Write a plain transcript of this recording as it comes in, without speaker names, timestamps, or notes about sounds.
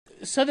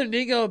Southern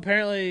Dingo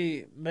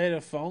apparently made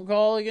a phone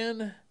call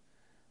again.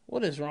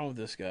 What is wrong with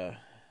this guy?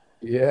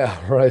 Yeah,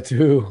 right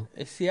too.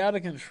 Is he out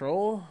of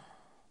control?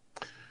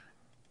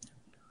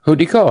 Who'd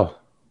he call?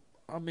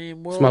 I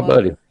mean, It's my well,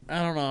 buddy.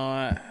 I don't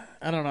know.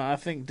 I don't know. I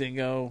think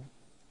Dingo.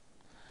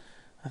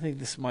 I think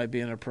this might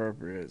be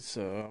inappropriate.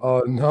 So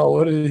Oh no,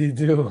 what did he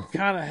do?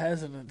 kind of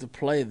hesitant to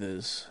play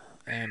this,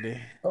 Andy.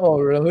 Oh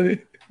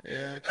really?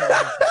 Yeah, I'm kinda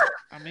hesitant.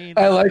 I mean,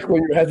 I like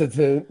when you're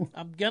hesitant.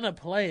 I'm gonna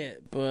play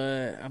it,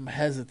 but I'm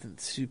hesitant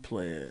to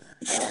play it.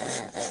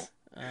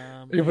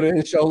 You put it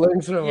in show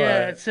links or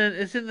Yeah, what?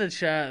 it's in the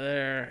chat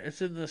there.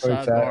 It's in the Or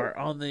sidebar chat?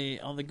 on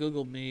the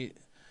Google Meet.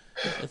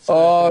 It's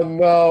Oh right there.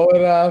 no,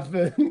 what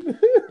happened?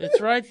 It's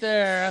right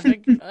there. I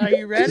think. Are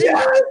you ready?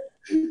 Yes!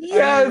 Are you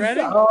Yes! ready?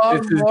 Oh,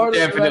 This I'm is more than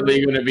definitely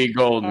ready. going to be Are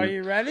golden.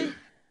 you ready?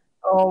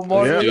 Oh,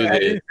 more Let's than do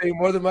this. anything,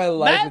 more than my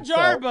life Matt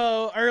itself.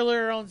 Jarbo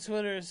earlier on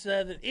Twitter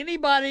said that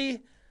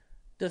anybody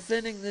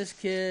defending this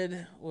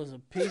kid was a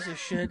piece of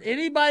shit.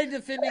 Anybody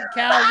defending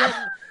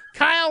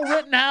Kyle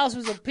Rittenhouse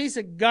was a piece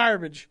of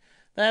garbage.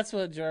 That's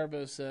what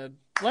Jarbo said.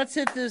 Let's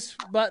hit this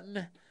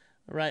button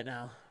right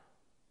now.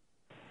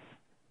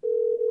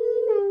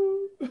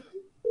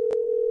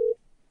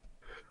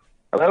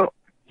 Hello?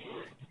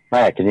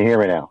 Matt, can you hear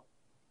me now?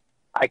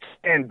 I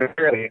can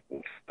barely.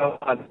 So,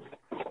 a lot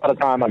of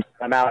time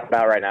I'm out and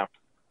about right now.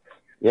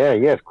 Yeah,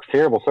 it's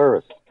terrible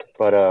service.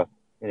 But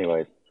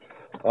anyways.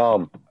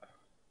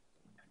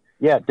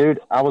 Yeah, dude,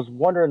 I was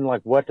wondering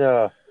like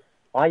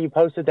why you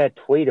posted that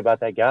tweet about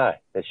that guy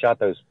that shot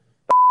those.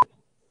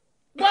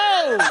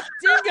 Whoa!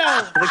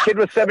 Dingo! The kid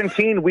was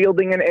 17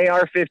 wielding an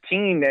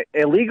AR-15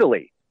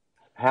 illegally.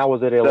 How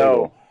was it illegal?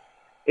 So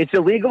it's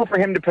illegal for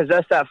him to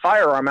possess that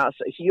firearm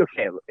outside.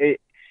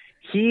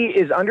 He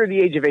is under the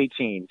age of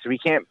 18, so he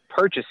can't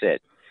purchase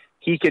it.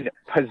 He could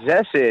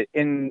possess it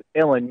in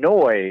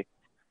Illinois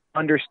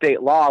under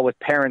state law with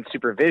parent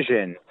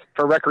supervision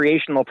for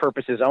recreational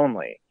purposes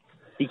only.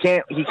 He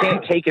can't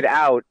take it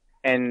out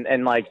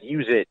and like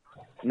use it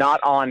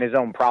not on his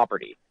own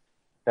property.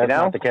 That's you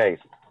know? not the case.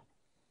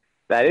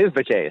 That is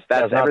the case.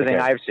 That's not the everything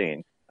case. I've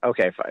seen.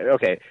 Okay, fine.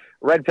 Okay,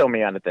 red pill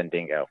me on it then,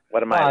 Dingo.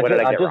 What am I? What did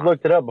I I get just wrong?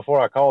 looked it up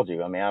before I called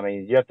you. I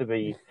mean, you have to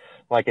be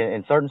like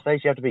in certain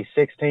states you have to be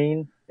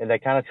 16, and they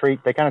kind of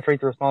treat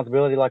the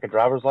responsibility like a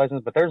driver's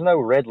license. But there's no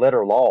red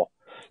letter law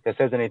that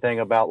says anything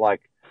about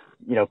like,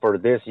 for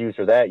this use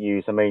or that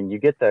use. I mean, you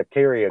get to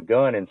carry a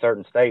gun in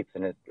certain states,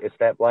 and it's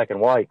that black and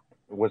white.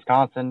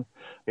 Wisconsin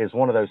is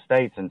one of those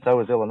states, and so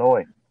is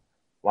Illinois.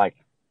 Like,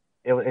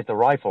 it's a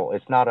rifle.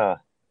 It's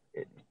not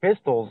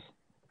pistols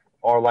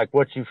are like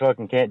what you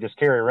fucking can't just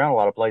carry around a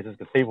lot of places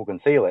because people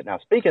conceal it. Now,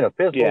 speaking of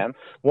pistols,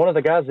 one of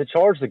the guys that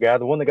charged the guy,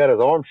 the one that got his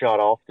arm shot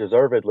off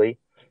deservedly,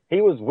 he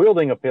was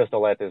wielding a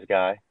pistol at this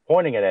guy,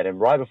 pointing it at him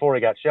right before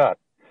he got shot.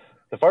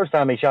 The first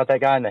time he shot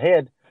that guy in the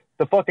head,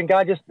 the fucking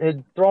guy just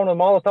had thrown a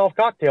Molotov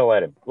cocktail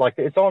at him. Like,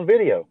 it's on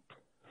video.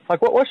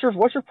 Like, what's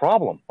your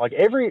problem? Like,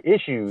 every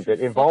issue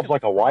that involves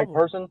like a white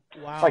person,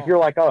 like you're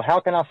like, oh, how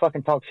can I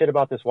fucking talk shit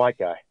about this white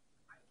guy?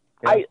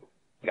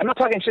 I'm not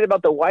talking shit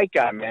about the white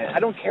guy, man. I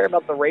don't care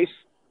about the race.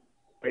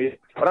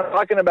 What I'm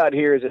talking about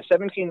here is a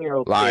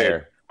 17-year-old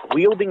kid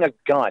wielding a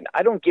gun.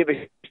 I don't give a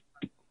shit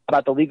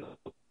about the legal.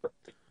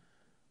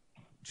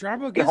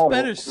 Jarbo gets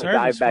better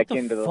service. Dive back what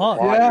into the the fuck?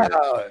 yeah.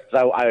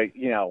 So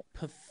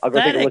I'll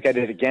go take a look at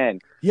it again.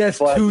 Yes,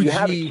 but 2G. You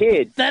have a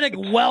kid. Pathetic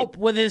whelp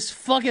with his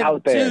fucking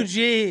out there.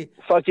 2G.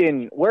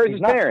 Fucking, where's his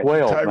parents?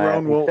 12,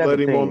 Tyrone won't let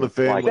him on the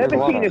family.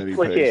 17 is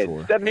still a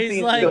kid. 17 He's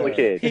is still a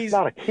kid. He's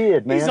not a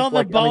kid, man. He's on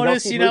the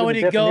bonus, when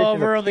you go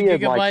over on the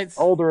gigabytes. Like,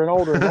 older and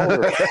older and older.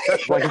 Like,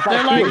 it's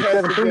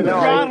They're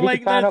not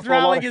like 17. they're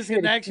throttling his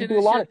connection. You can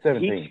do a lot at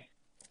 17.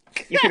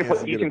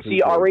 You can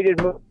see R-rated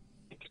movies,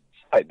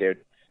 dude.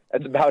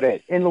 That's about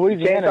it. In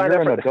Louisiana,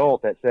 you're an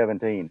adult at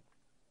 17.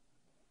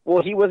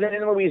 Well, he wasn't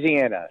in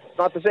Louisiana. It's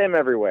not the same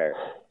everywhere.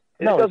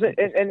 No, it doesn't.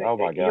 And oh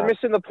my God. you're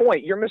missing the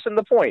point. You're missing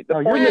the point.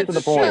 You're missing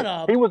the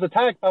point. He was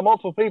attacked by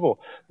multiple people.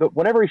 But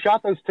whenever he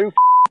shot those two,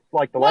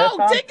 like the last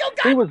time,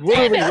 he was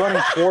literally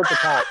running toward the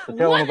cops to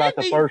tell him about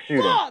the first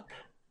shooting.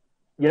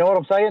 You know what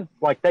I'm saying?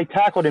 Like, they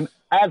tackled him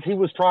as he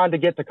was trying to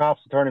get the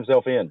cops to turn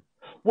himself in.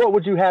 What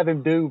would you have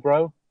him do,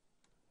 bro?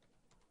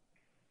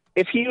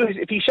 If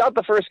he shot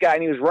the first guy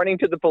and he was running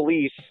to the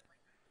police,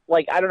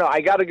 like, I don't know, I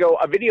gotta go.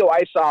 A video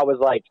I saw was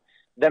like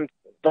them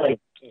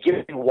like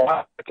giving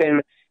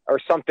him or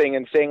something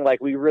and saying like,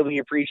 we really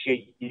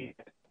appreciate you.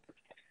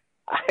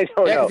 I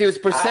don't know. He was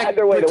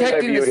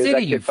protecting the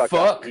city, you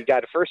fuck. You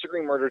got a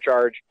first-degree murder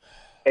charge.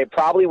 It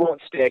probably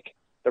won't stick.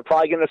 They're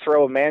probably going to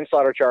throw a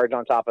manslaughter charge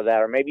on top of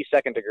that, or maybe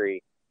second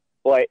degree.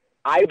 But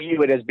I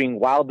view it as being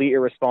wildly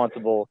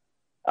irresponsible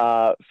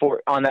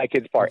on that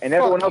kid's part and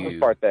everyone else's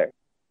part there.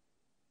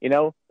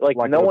 Like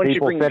no one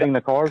should bring setting the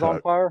cars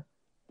on fire.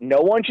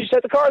 No one should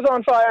set the cars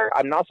on fire.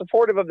 I'm not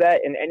supportive of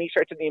that in any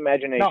stretch of the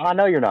imagination. No, I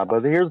know you're not,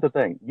 but here's the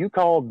thing. You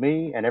called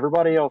me and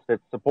everybody else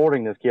that's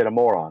supporting this kid a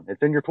moron.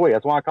 It's in your tweet.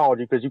 That's why I called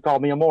you, because you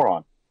called me a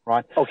moron.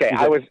 right? Okay,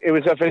 it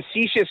was a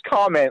facetious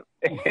comment.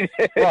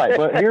 Right,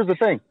 but here's the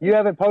thing. You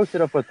haven't posted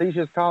a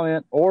facetious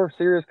comment or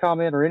serious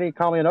comment or any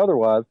comment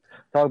otherwise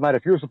talking about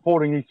if you're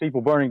supporting these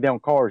people burning down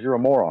cars, you're a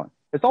moron.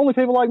 It's only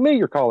people like me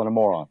you're calling a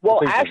moron.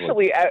 Well,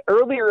 actually,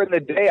 earlier in the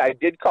day, I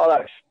did call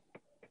out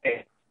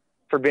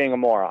for being a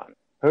moron.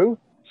 Who?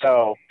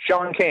 So,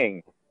 Sean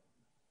King.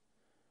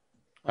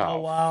 Oh,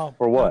 wow.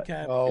 For what?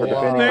 Okay. Oh, Big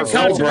wow.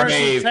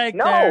 controversial take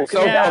No, there.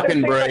 So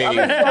fucking brave.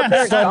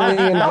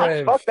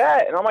 Fuck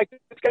that. And I'm like,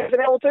 this guy's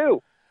an L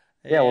too.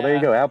 Yeah, well, there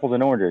you go. Apples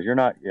and oranges. You're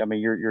not. I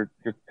mean, you're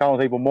calling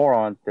people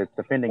morons that's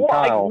defending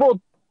Kyle. Well,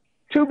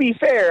 to be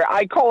fair,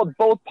 I called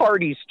both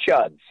parties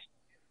chuds.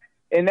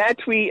 In that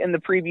tweet and the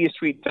previous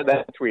tweet to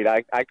that tweet,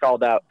 I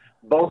called out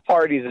both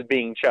parties as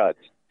being chuds.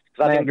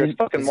 Because I think there's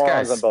fucking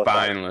morons on both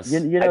sides.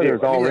 You know,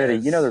 there's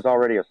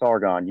already a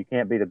Sargon. You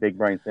can't be the big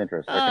brain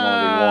centrist. There can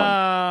only be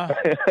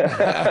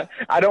one.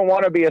 I don't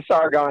want to be a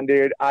Sargon,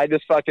 dude. I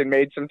just fucking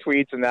made some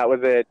tweets and that was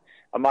it.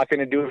 I'm not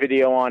going to do a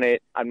video on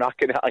it. I'm not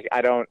going to,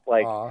 I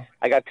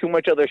got too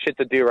much other shit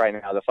to do right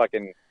now. You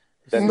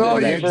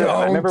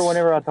don't. Remember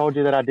whenever I told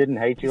you that I didn't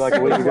hate you like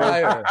a week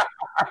ago?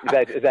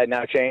 Is that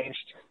now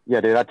changed? Yeah,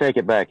 dude, I take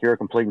it back. You're a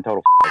complete and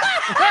total God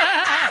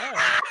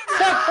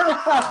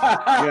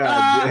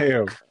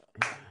damn.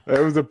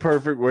 That was a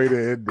perfect way to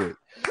end it.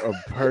 A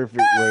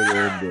perfect way to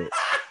end it.